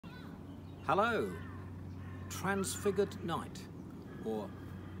Hello, Transfigured Night, or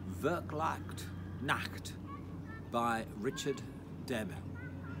Verklärte, Nacht, by Richard Dehmel.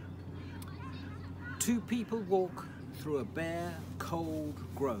 Two people walk through a bare, cold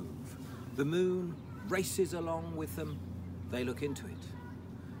grove. The moon races along with them. They look into it.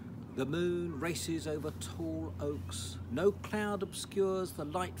 The moon races over tall oaks. No cloud obscures the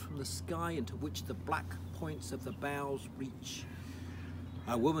light from the sky into which the black points of the boughs reach.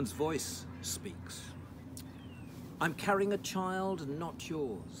 A woman's voice speaks. I'm carrying a child, not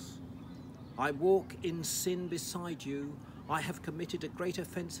yours. I walk in sin beside you. I have committed a great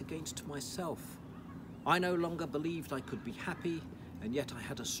offence against myself. I no longer believed I could be happy, and yet I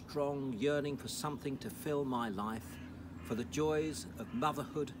had a strong yearning for something to fill my life, for the joys of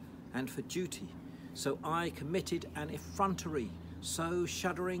motherhood and for duty. So I committed an effrontery. So,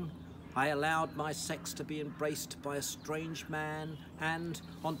 shuddering, I allowed my sex to be embraced by a strange man, and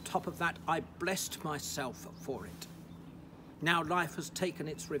on top of that, I blessed myself for it. Now life has taken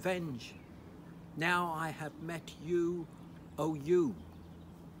its revenge. Now I have met you, oh you.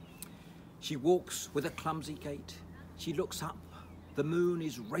 She walks with a clumsy gait. She looks up. The moon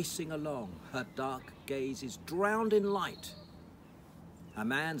is racing along. Her dark gaze is drowned in light. A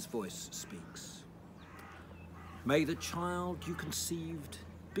man's voice speaks. May the child you conceived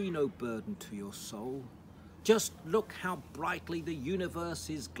be no burden to your soul. Just look how brightly the universe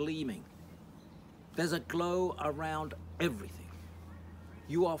is gleaming. There's a glow around everything.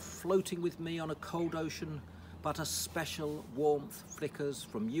 You are floating with me on a cold ocean, but a special warmth flickers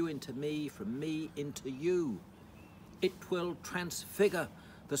from you into me, from me into you. It will transfigure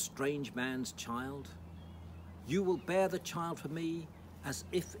the strange man's child. You will bear the child for me as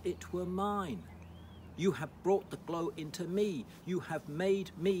if it were mine. You have brought the glow into me. You have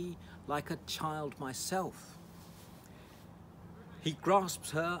made me like a child myself. He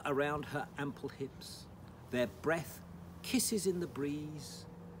grasps her around her ample hips. Their breath kisses in the breeze.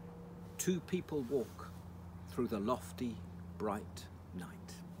 Two people walk through the lofty, bright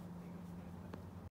night.